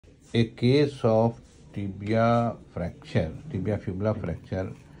A case of tibia fibula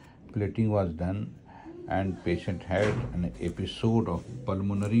fracture, plating was done, and patient had an episode of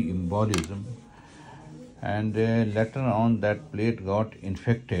pulmonary embolism, and later on that plate got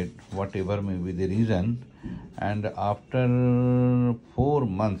infected, whatever may be the reason, and after 4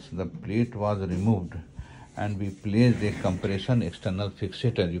 months the plate was removed and we placed a compression external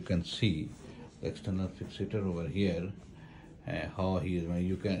fixator. You can see external fixator over here, how he is,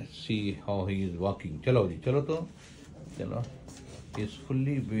 you can see how he is walking. Chalo ji, chalo, he is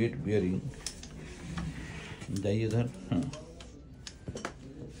fully weight bearing. जाइए इधर.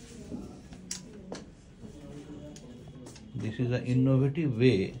 This is an innovative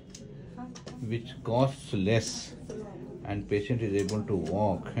way which costs less and patient is able to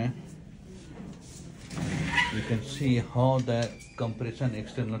walk. You can see how the compression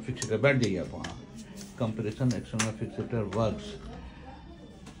external fixator, बैठ जाइए आप वहाँ, compression external fixator works.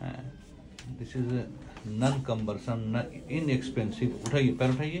 This is a non-cumbersome, inexpensive. उठाइए,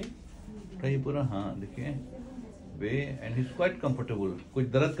 पैर उठाइए पूरा. हाँ देखिए, वे, and he's quite comfortable. कुछ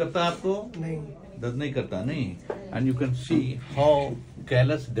दर्द करता है आपको? नहीं, दर्द नहीं करता, नहीं. And you can see how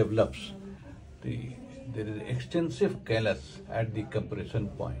callus develops. There is extensive callus at the compression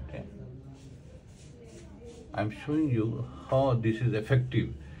point. I'm showing you how this is effective.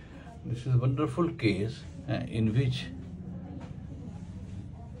 This is a wonderful case in which,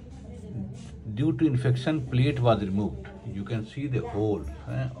 due to infection, plate was removed. You can see the hole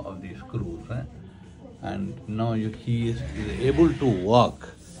of the screws, and now he is able to walk.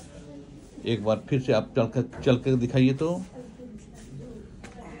 एक बार फिर से आप चल कर दिखाइए तो,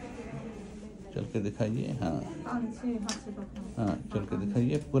 चल के दिखाइए. हाँ हाँ, चल के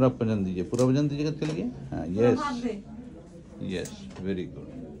दिखाइए, पूरा वजन दीजिए, पूरा वजन दीजिएगा, चलिए. हाँ, यस, वेरी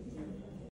गुड.